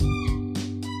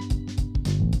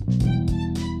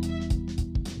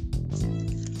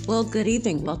Well, good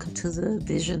evening. Welcome to the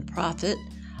Vision Prophet.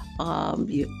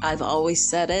 I've always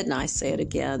said it, and I say it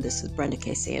again. This is Brenda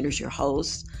K. Sanders, your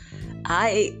host.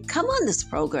 I come on this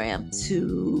program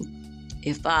to,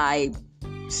 if I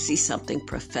see something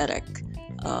prophetic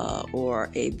or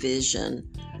a vision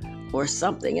or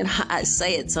something, and I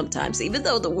say it sometimes, even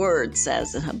though the word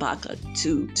says in Habakkuk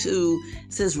 2:2,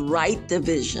 it says, write the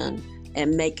vision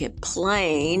and make it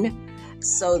plain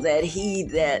so that he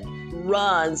that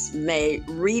runs may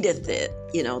readeth it.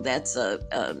 That's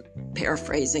a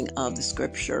paraphrasing of the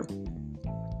scripture.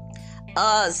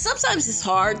 Sometimes it's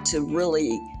hard to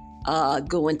really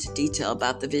go into detail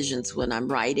about the visions when I'm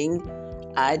writing.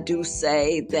 I do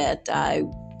say that I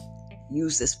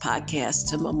use this podcast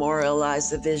to memorialize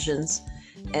the visions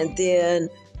and then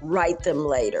write them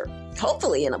later,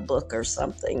 hopefully in a book or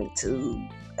something, to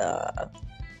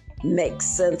make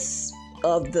sense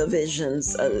of the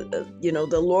visions.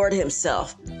 The Lord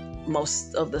himself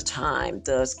most of the time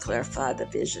does clarify the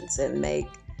visions and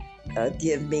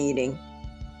give meaning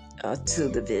to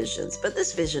the visions. But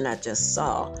this vision I just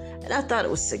saw, and I thought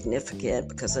it was significant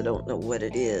because I don't know what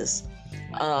it is.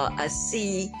 I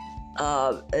see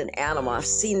an animal. I've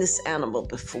seen this animal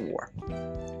before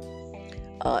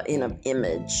in an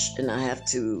image, and I have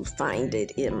to find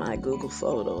it in my Google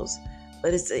Photos.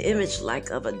 But it's an image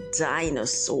like of a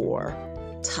dinosaur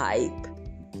type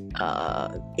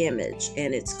image,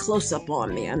 and it's close up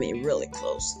on me. I mean, really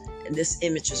close. And this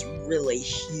image is really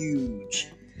huge.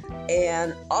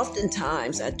 And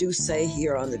oftentimes, I do say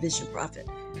here on the Vision Prophet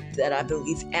that I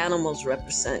believe animals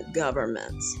represent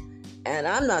governments. And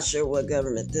I'm not sure what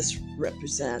government this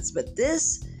represents, but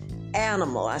this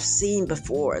animal I've seen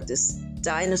before, this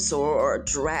dinosaur or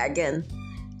dragon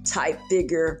type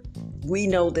figure. We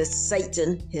know that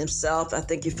Satan himself, I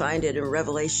think you find it in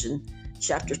Revelation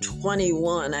chapter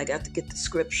 21, I got to get the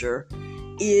scripture,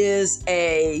 is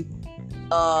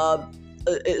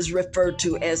referred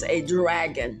to as a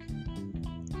dragon.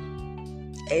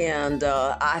 And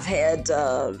I've had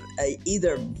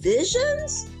either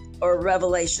visions or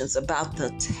revelations about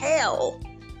the tail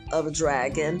of a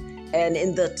dragon, and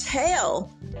in the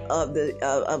tail of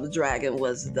the dragon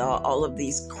was all of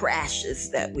these crashes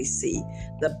that we see,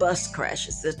 the bus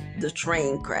crashes, the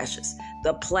train crashes,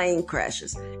 the plane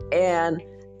crashes. And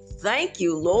thank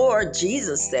you, Lord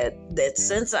Jesus, that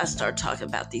since I started talking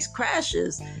about these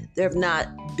crashes, there have not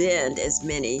been as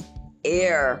many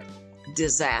air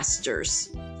disasters.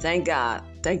 Thank God.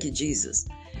 Thank you, Jesus.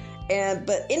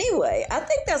 But anyway, I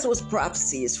think that's what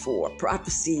prophecy is for.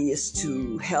 Prophecy is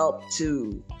to help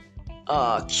to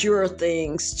cure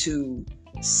things, to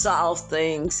solve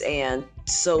things, and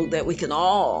so that we can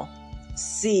all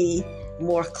see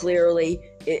more clearly.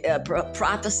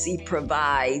 Prophecy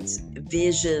provides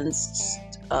visions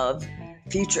of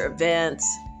future events,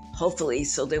 hopefully,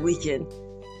 so that we can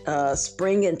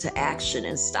spring into action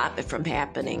and stop it from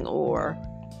happening, or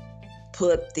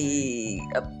put the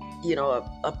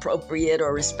appropriate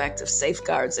or respective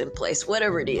safeguards in place,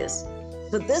 whatever it is.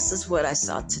 But this is what I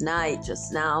saw tonight,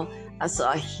 just now. I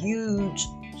saw a huge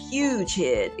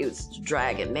head. It was a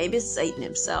dragon. Maybe it's Satan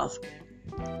himself.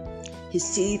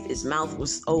 His teeth, his mouth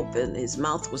was open. And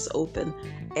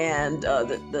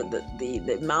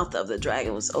the mouth of the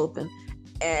dragon was open.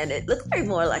 And it looked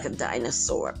more like a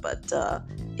dinosaur, but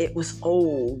it was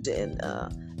old, and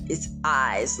its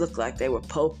eyes looked like they were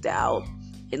poked out.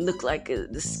 It looked like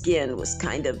the skin was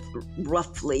kind of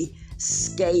roughly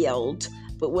scaled.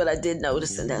 But what I did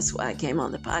notice, and that's why I came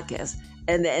on the podcast,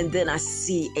 and then I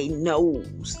see a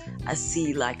nose. I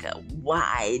see like a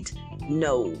wide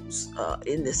nose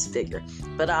in this figure.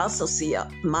 But I also see a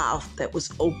mouth that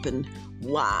was open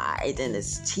wide, and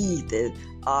its teeth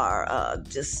are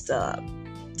just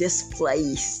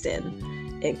displaced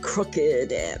and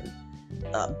crooked and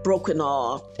broken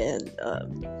off and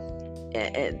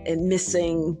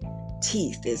missing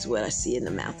teeth is what I see in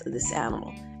the mouth of this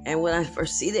animal. And when I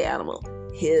first see the animal,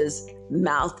 his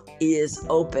mouth is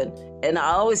open. And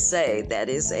I always say that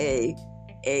is a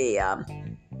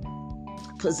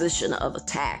position of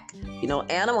attack.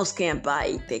 Animals can't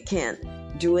bite. They can't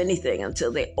do anything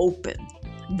until they open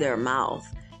their mouth.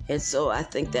 And so I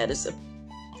think that is an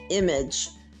image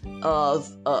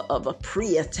of a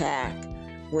pre-attack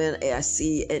when I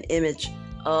see an image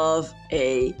of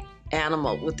a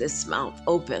animal with its mouth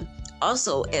open.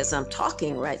 Also, as I'm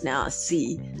talking right now, I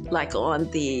see like on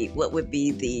what would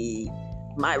be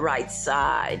my right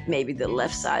side, maybe the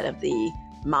left side of the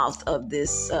mouth of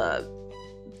this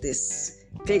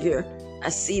figure, I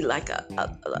see like a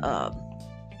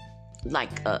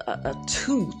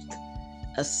tooth,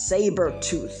 a saber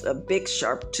tooth, a big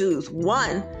sharp tooth.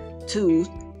 One tooth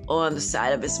on the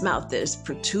side of his mouth that is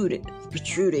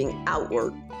protruding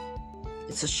outward.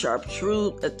 It's a sharp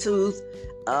tooth, and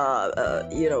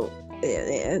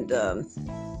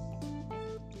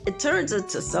it turns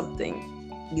into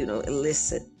something,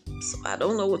 illicit. So I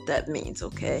don't know what that means,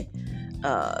 okay?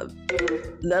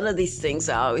 None of these things,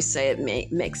 I always say, it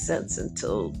makes sense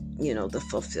until, the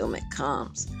fulfillment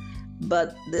comes.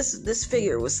 But this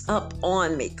figure was up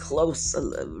on me,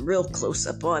 real close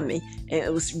up on me, and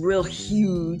it was real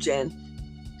huge and,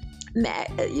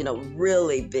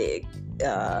 really big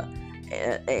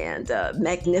and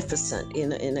magnificent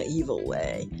in an evil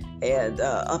way, and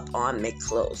up on me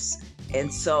close.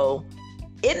 And so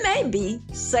it may be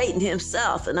Satan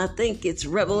himself, and I think it's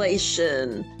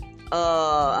Revelation.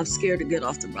 I'm scared to get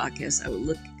off the broadcast. I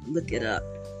would look it up.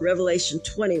 Revelation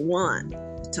 21.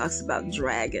 It talks about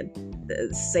dragon,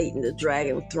 Satan, the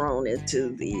dragon, thrown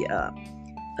into the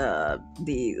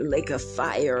lake of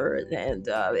fire. And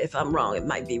if I'm wrong, it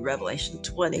might be Revelation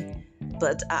 20.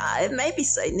 But it may be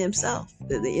Satan himself.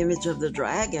 The image of the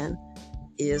dragon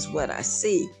is what I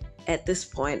see. At this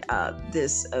point,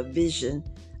 this vision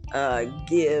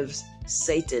gives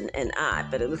Satan an eye,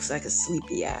 but it looks like a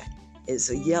sleepy eye. It's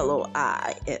a yellow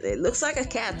eye. It looks like a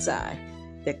cat's eye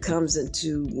that comes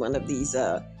into one of these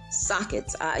eye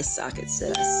sockets that I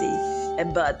see.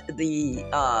 But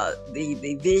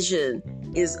the vision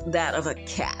is that of a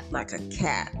cat, like a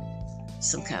cat,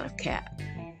 some kind of cat.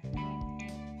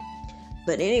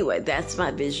 But anyway, that's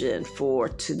my vision for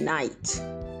tonight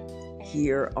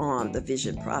here on The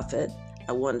Vision Prophet.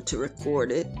 I wanted to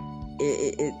record it.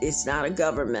 It's not a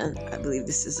government. I believe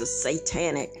this is this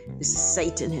is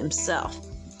Satan himself.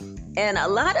 And a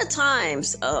lot of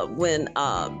times when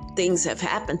things have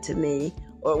happened to me,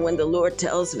 or when the Lord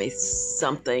tells me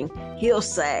something, he'll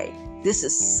say, this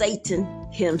is Satan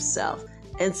himself.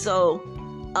 And so,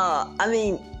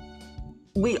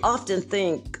 we often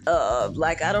think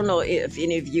I don't know if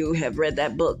any of you have read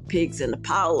that book, Pigs in the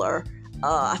Parlor.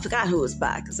 I forgot who it was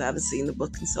by because I haven't seen the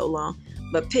book in so long.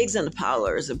 But Pigs in the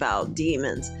Parlor is about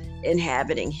demons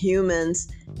inhabiting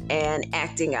humans and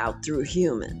acting out through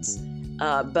humans.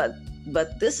 But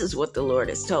this is what the Lord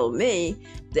has told me,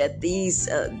 that this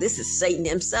is Satan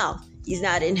himself. He's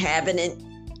not inhabiting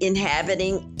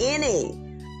any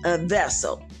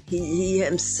vessel. He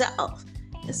himself.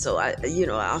 And so I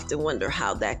often wonder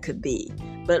how that could be.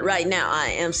 But right now I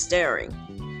am staring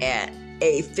at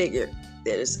a figure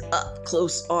that is up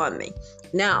close on me.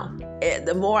 Now,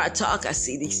 the more I talk, I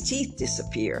see these teeth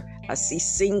disappear. I see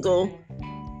single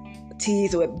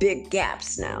teeth with big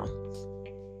gaps now.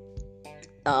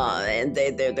 And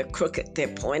they're crooked. They're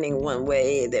pointing one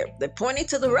way. They're pointing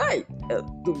to the right.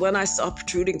 The one I saw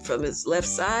protruding from his left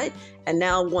side, and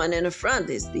now one in the front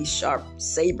is these sharp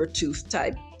saber tooth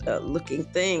type looking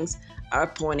things are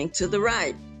pointing to the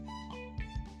right.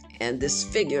 And this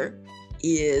figure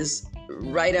is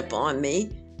right up on me.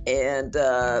 And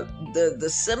the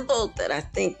symbol that I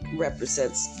think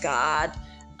represents God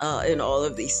in all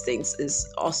of these things is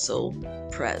also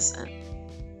present.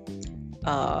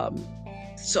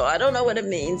 So I don't know what it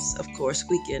means. Of course,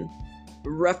 we can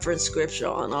reference scripture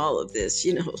on all of this.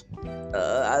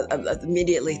 I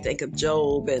immediately think of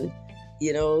Job, and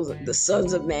the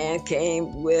sons of man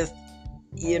came with,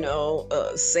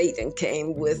 Satan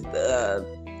came with,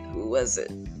 who was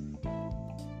it?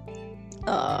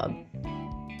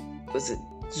 Was it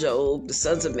Job? The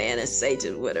sons of man and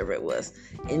Satan, whatever it was,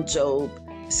 in Job.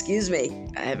 Excuse me,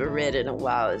 I haven't read it in a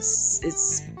while.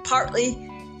 It's partly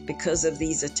because of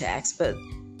these attacks, but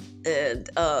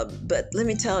let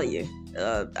me tell you,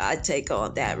 I take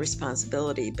on that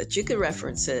responsibility. But you can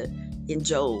reference it in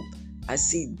Job. I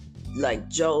see like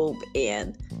Job,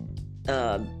 and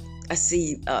I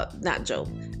see not Job.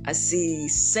 I see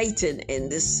Satan in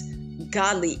this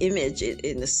godly image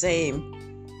in the same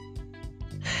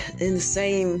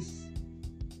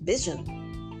vision.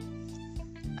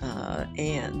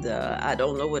 And I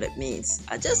don't know what it means.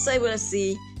 I just say what I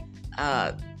see.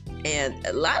 And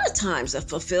a lot of times the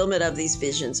fulfillment of these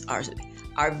visions are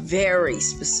very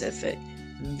specific,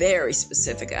 very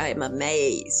specific. I am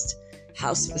amazed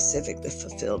how specific the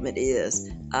fulfillment is.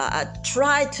 I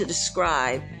try to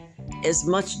describe as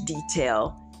much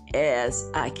detail as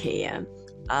I can.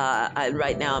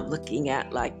 Right now I'm looking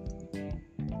at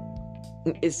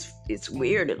it's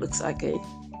weird. It looks like a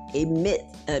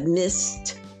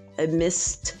mist,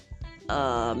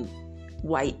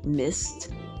 white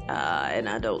mist. And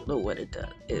I don't know what it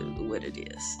is.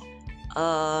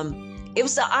 It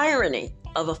was the irony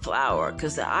of a flower,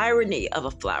 because the irony of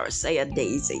a flower, say a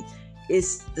daisy,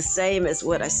 is the same as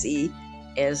what I see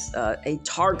as a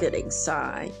targeting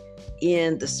sign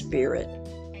in the spirit.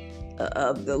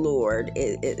 of the Lord.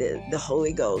 The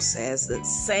Holy Ghost has the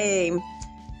same,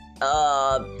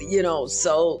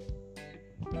 so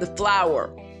the flower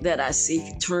that I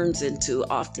see turns into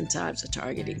oftentimes a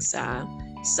targeting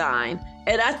sign.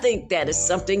 And I think that is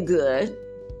something good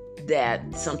that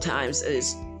sometimes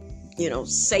is,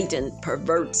 Satan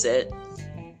perverts it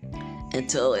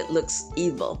until it looks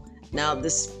evil. Now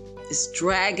this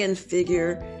dragon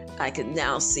figure, I can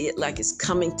now see it like it's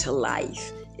coming to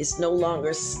life. It's no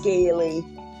longer scaly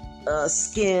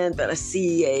skin, but I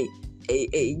see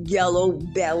a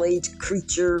yellow-bellied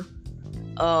creature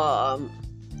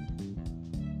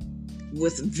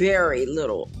with very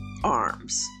little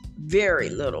arms. Very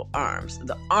little arms.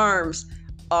 The arms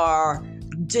are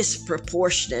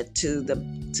disproportionate to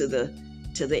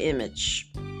the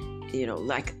image.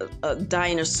 Like a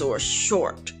dinosaur,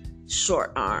 short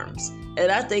arms.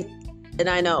 And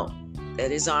I know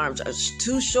that his arms are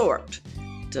too short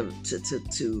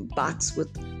to box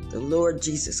with the Lord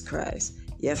Jesus Christ.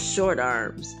 You have short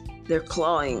arms. They're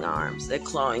clawing arms. They're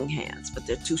clawing hands, but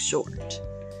they're too short.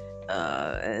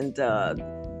 And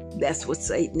that's what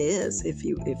Satan is. If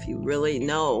you really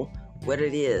know what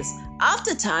it is,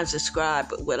 oftentimes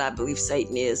describe what I believe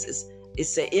Satan is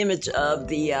it's the image of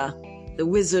the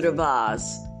Wizard of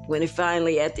Oz, when he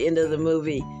finally, at the end of the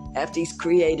movie, after he's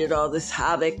created all this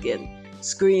havoc and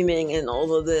screaming and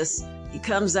all of this, he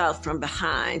comes out from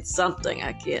behind something.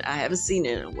 I haven't seen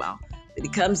it in a while, but he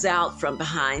comes out from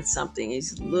behind something.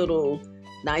 He's a little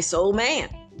nice old man.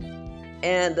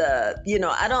 And,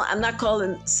 I'm not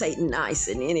calling Satan nice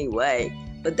in any way,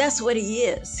 but that's what he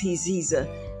is. He's a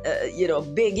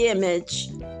big image,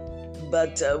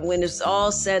 but when it's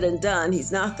all said and done,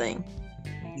 he's nothing.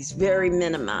 He's very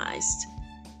minimized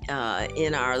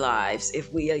in our lives.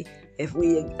 If we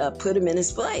put him in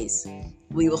his place,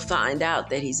 we will find out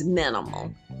that he's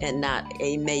minimal and not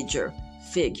a major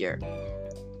figure.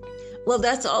 Well,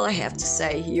 that's all I have to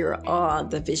say here on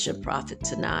The Vision Prophet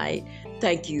tonight.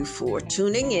 Thank you for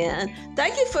tuning in.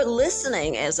 Thank you for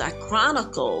listening as I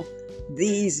chronicle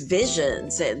these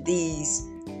visions and these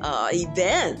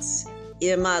events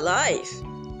in my life.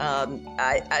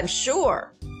 I'm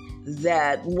sure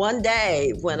that one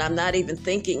day, when I'm not even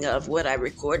thinking of what I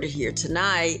recorded here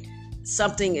tonight,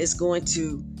 something is going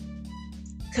to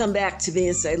come back to me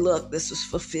and say, look, this was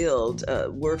fulfilled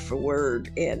word for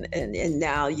word. And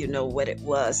now you know what it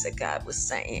was that God was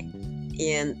saying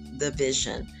in the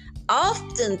vision.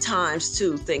 Oftentimes,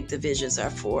 too, think the visions are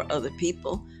for other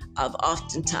people. I've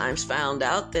oftentimes found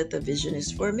out that the vision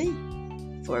is for me.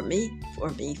 For me.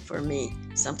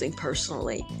 Something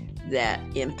personally that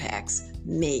impacts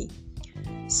me.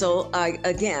 So I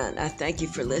thank you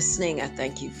for listening. I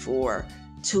thank you for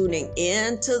tuning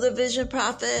in to The Vision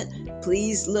Prophet.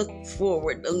 Please look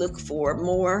for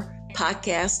more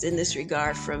podcasts in this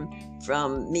regard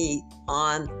from me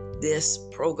on this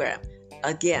program.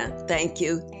 Again, thank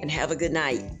you and have a good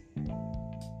night.